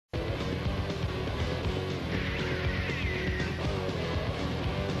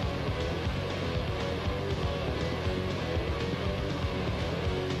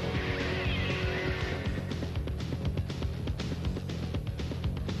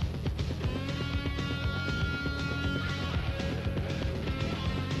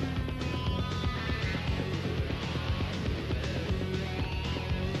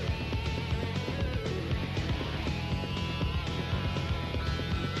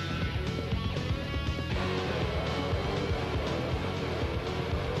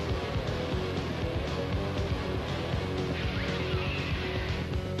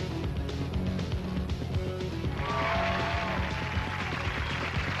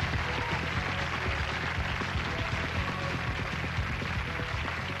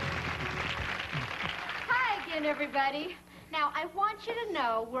everybody. Now, I want you to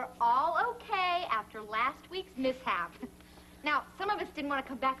know we're all okay after last week's mishap. Now, some of us didn't want to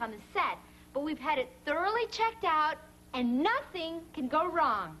come back on the set, but we've had it thoroughly checked out, and nothing can go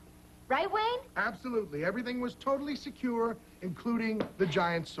wrong. Right, Wayne? Absolutely. Everything was totally secure, including the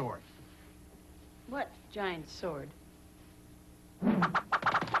giant sword. What giant sword?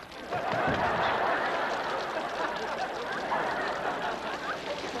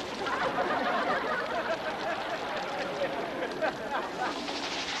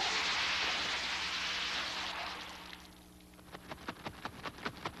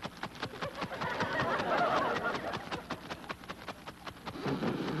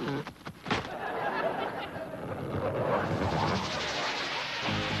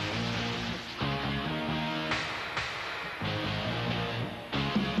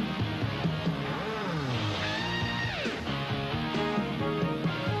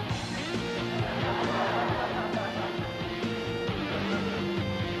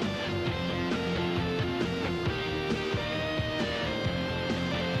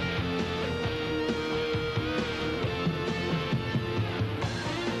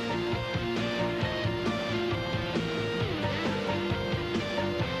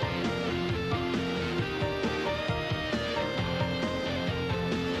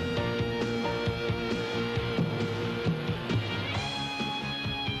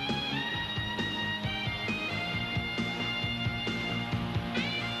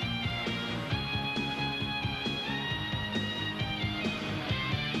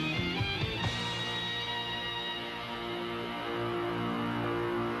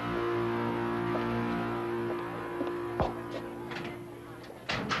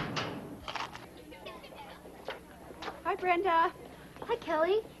 Hi, Brenda. Hi,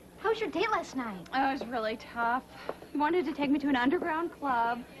 Kelly. How was your date last night? Oh, it was really tough. He wanted to take me to an underground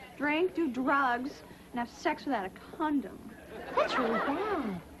club, drink, do drugs, and have sex without a condom. That's really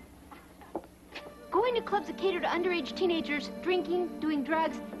bad. Going to clubs that cater to underage teenagers, drinking, doing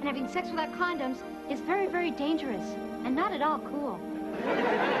drugs, and having sex without condoms is very, very dangerous and not at all cool.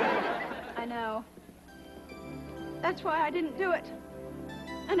 I know. That's why I didn't do it.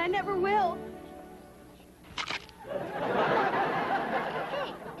 And I never will. Hey,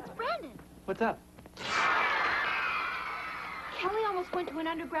 it's Brandon. What's up? Kelly almost went to an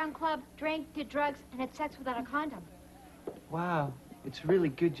underground club, drank, did drugs, and had sex without a condom. Wow, it's really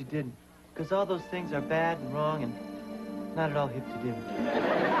good you didn't. Because all those things are bad and wrong and not at all hip to do.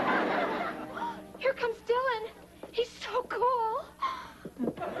 Here comes Dylan. He's so cool.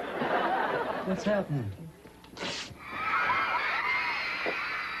 What's happening?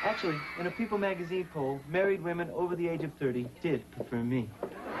 Actually, in a People magazine poll, married women over the age of 30 did prefer me.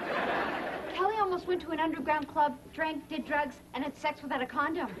 Kelly almost went to an underground club, drank, did drugs, and had sex without a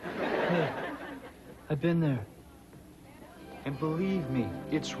condom. Hey, I've been there. And believe me,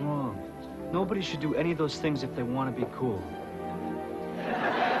 it's wrong. Nobody should do any of those things if they want to be cool.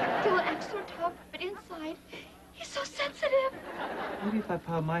 Dylan acts so tough, but inside, he's so sensitive. Maybe if I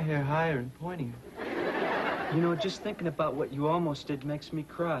piled my hair higher and pointier. You know, just thinking about what you almost did makes me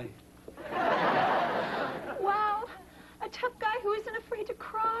cry. Wow, a tough guy who isn't afraid to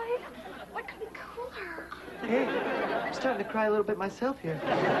cry. What could be cooler? Hey, I'm starting to cry a little bit myself here.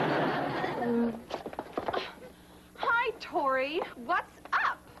 Hi, Tori. What's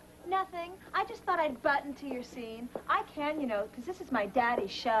up? Nothing. I just thought I'd butt into your scene. I can, you know, because this is my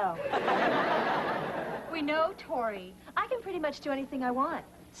daddy's show. We know, Tori. I can pretty much do anything I want.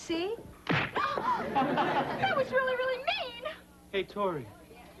 See? That was really, really mean. Hey, Tori,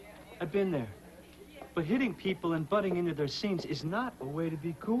 I've been there. But hitting people and butting into their scenes is not a way to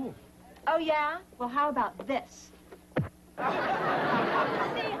be cool. Oh, yeah? Well, how about this? See,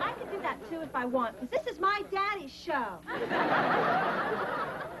 I can do that, too, if I want, because this is my daddy's show.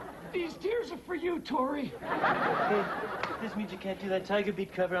 These tears are for you, Tori. Hey, if this means you can't do that Tiger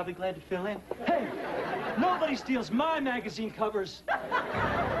Beat cover, I'll be glad to fill in. Hey, nobody steals my magazine covers.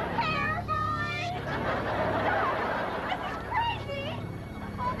 Hair boy! This is crazy!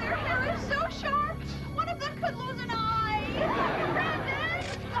 Oh, their hair is so sharp, one of them could lose an eye. Brandon!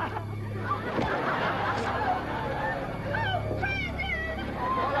 Oh, Brandon!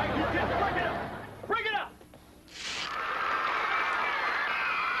 All right, you kids, bring it up. Bring it up.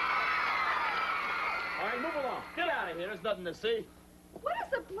 All right, move along. Get out of here. There's nothing to see. What is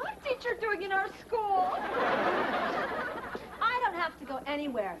the blood teacher doing in our school? I don't have to go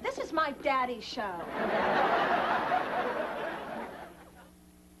anywhere. This is my daddy's show.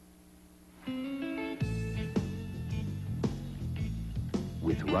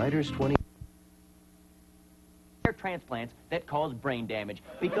 With Riders 20... transplants that cause brain damage.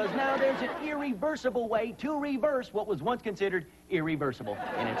 Because now there's an irreversible way to reverse what was once considered irreversible.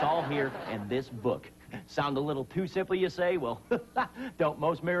 And it's all here in this book. Sound a little too simple, you say? Well, don't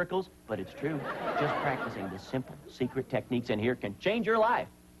most miracles? But it's true. Just practicing the simple, secret techniques in here can change your life.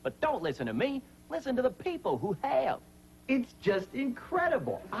 But don't listen to me. Listen to the people who have. It's just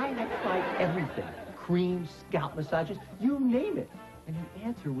incredible. I have tried everything. Creams, scalp massages, you name it. And the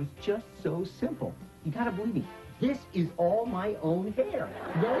answer was just so simple. You gotta believe me, this is all my own hair.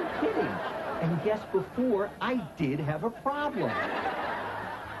 No kidding. And guess before, I did have a problem.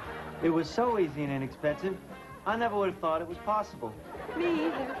 It was so easy and inexpensive, I never would have thought it was possible. Me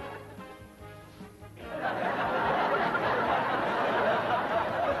either.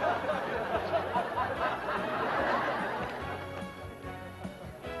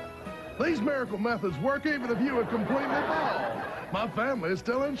 These miracle methods work even if you are completely bald. My family is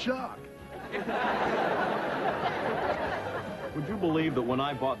still in shock. Would you believe that when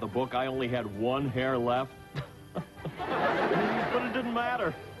I bought the book, I only had one hair left? But it didn't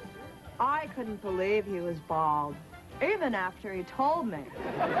matter. I couldn't believe he was bald, even after he told me.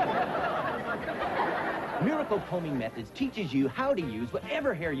 Miracle Combing Methods teaches you how to use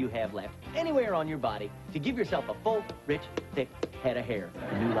whatever hair you have left anywhere on your body to give yourself a full, rich, thick head of hair.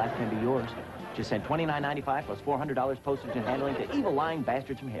 A new life can be yours. Just send $29.95 plus $400 postage and handling to evil lying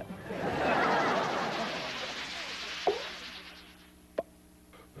bastards from hell.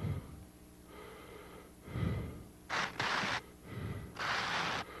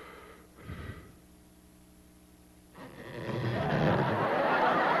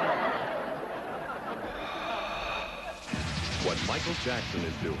 What Michael Jackson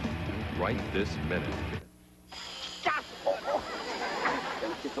is doing right this minute. Stop!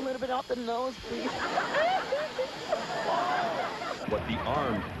 Just a little bit off the nose, please. What the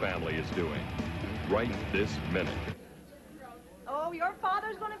Armed family is doing right this minute. Oh, your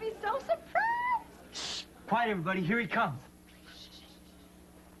father's going to be so surprised. Shh! Quiet, everybody. Here he comes.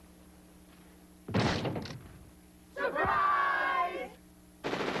 Surprise!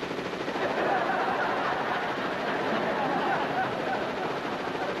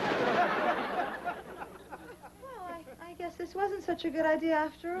 I guess this wasn't such a good idea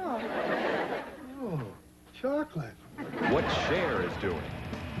after all. Oh, chocolate. What Cher is doing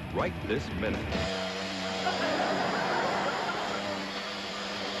right this minute.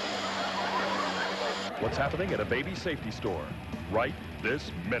 What's happening at a baby safety store right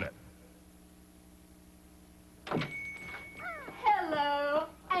this minute. Hello,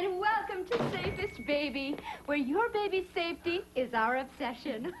 and welcome to Safest Baby, where your baby's safety is our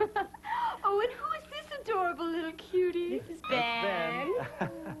obsession. Oh, and who is this adorable little cutie? This is Ben.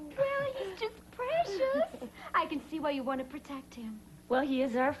 Well, he's just precious. I can see why you want to protect him. Well, he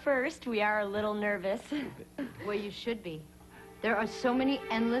is our first. We are a little nervous. Well, you should be. There are so many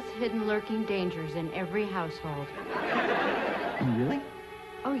endless, hidden, lurking dangers in every household. Really?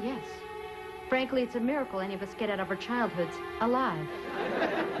 Oh, yes. Frankly, it's a miracle any of us get out of our childhoods alive.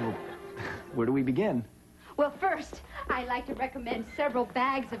 Well, where do we begin? Well, first, I'd like to recommend several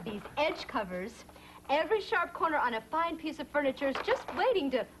bags of these edge covers. Every sharp corner on a fine piece of furniture is just waiting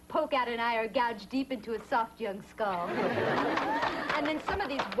to poke out an eye or gouge deep into a soft young skull. And then some of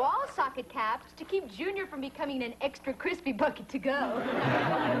these wall socket caps to keep Junior from becoming an extra crispy bucket to go.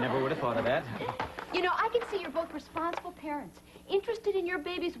 I never would have thought of that. You know, I can see you're both responsible parents, interested in your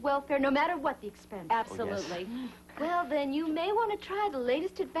baby's welfare no matter what the expense. Absolutely. Oh, yes. Well, then you may want to try the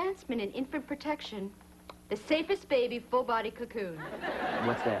latest advancement in infant protection. The Safest Baby full-body cocoon.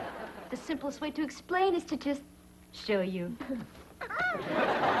 What's that? The simplest way to explain is to just show you.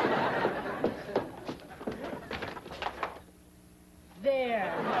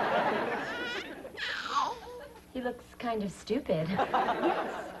 There. He looks kind of stupid.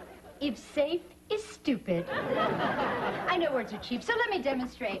 Yes. If safe is stupid. I know words are cheap, so let me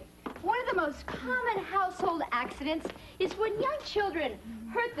demonstrate. One of the most common household accidents is when young children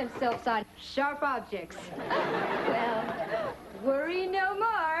hurt themselves on sharp objects. Well, worry no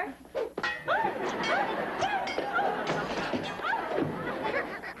more. Hey,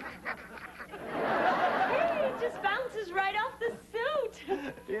 it just bounces right off the suit.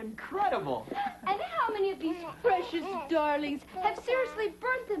 Incredible. And how many of these precious darlings have seriously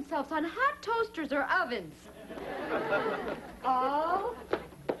burnt themselves on hot toasters or ovens? All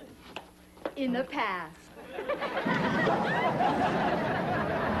in the past.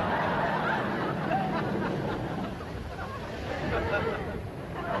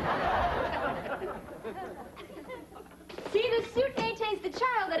 See, the suit maintains the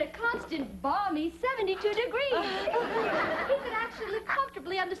child at a constant balmy 72 degrees. He can actually live comfortably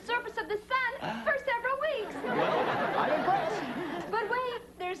comfortably on the surface of the sun for several weeks. Well, I'm impressed. But wait,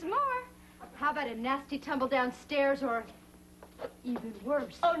 there's more. How about a nasty tumble downstairs or even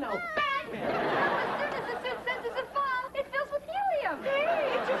worse? Oh, no. Bang! As soon as the suit senses a fall, it fills with helium.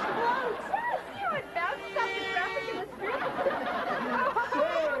 Hey, it just floats. Yes, you know, it bounces off the graphic in the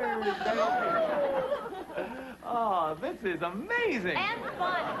Oh, this is amazing. And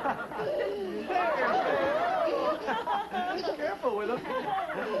fun. Careful with them.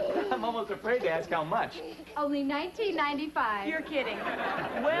 I'm almost afraid to ask how much. Only $19.95. You're kidding.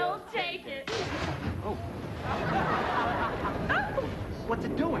 We'll take it. What's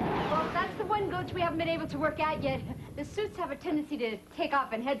it doing? Well, that's the one glitch we haven't been able to work out yet. The suits have a tendency to take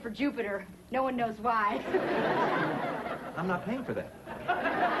off and head for Jupiter. No one knows why. I'm not paying for that.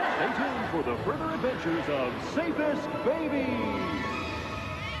 Stay tuned for the further adventures of Safest Baby.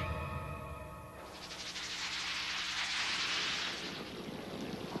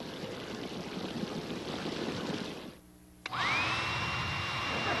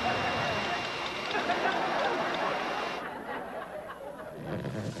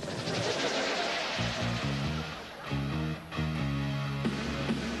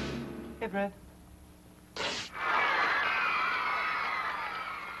 Hey, Brad.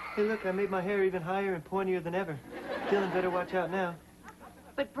 Hey, look, I made my hair even higher and pointier than ever. Dylan better watch out now.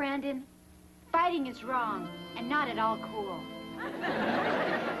 But, Brandon, fighting is wrong and not at all cool.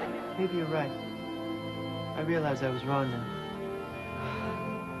 Maybe you're right. I realize I was wrong now.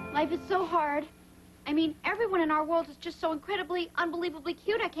 Life is so hard. I mean, everyone in our world is just so incredibly, unbelievably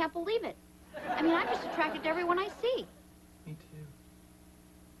cute, I can't believe it. I mean, I'm just attracted to everyone I see. Me too.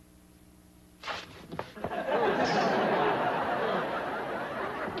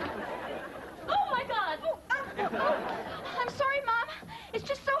 Oh, my God. I'm sorry, Mom. It's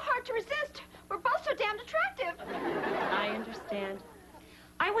just so hard to resist. We're both so damned attractive. I understand.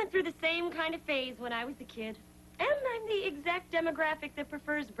 I went through the same kind of phase when I was a kid. And I'm the exact demographic that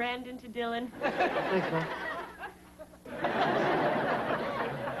prefers Brandon to Dylan. Thanks, Mom.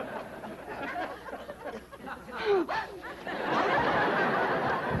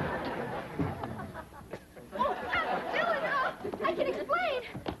 I can explain.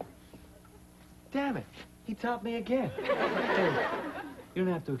 Damn it. He topped me again. Hey, you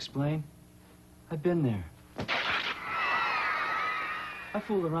don't have to explain. I've been there. I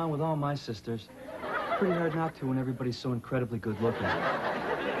fooled around with all my sisters. Pretty hard not to when everybody's so incredibly good looking.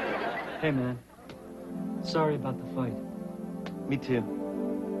 Hey, man. Sorry about the fight. Me too.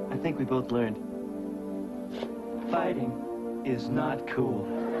 I think we both learned. Fighting is not cool.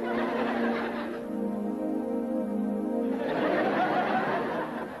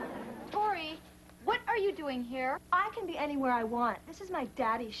 Tori, what are you doing here? I can be anywhere I want. This is my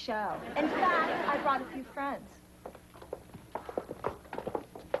daddy's show. In fact, I brought a few friends.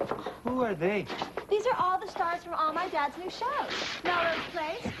 Who are they? These are all the stars from all my dad's new shows. Melrose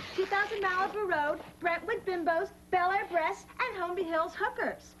Place, 2000 Malibu Road, Brentwood Bimbos, Bel Air Breasts, and Homeby Hills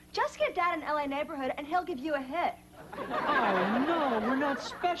Hookers. Just give Dad an LA neighborhood and he'll give you a hit. Oh, no, we're not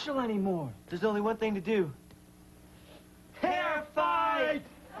special anymore. There's only one thing to do. Hair fight!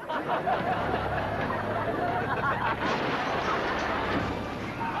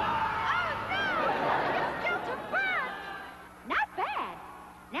 Not bad.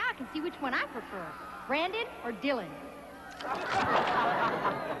 Now I can see which one I prefer, Brandon or Dylan.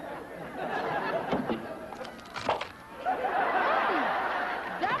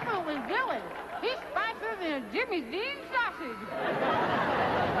 Definitely Dylan. He's spicier than a Jimmy Dean sausage.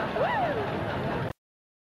 Woo!